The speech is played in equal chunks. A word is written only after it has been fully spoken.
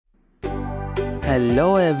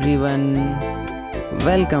Hello everyone,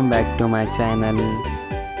 welcome back to my channel.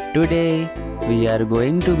 Today we are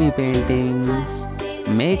going to be painting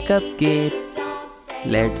makeup kit.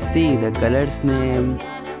 Let's see the colors name: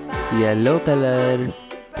 yellow color,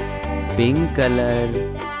 pink color,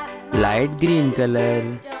 light green color,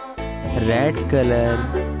 red color,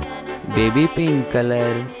 baby pink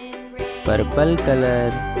color, purple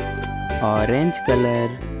color, orange color,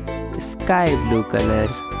 sky blue color.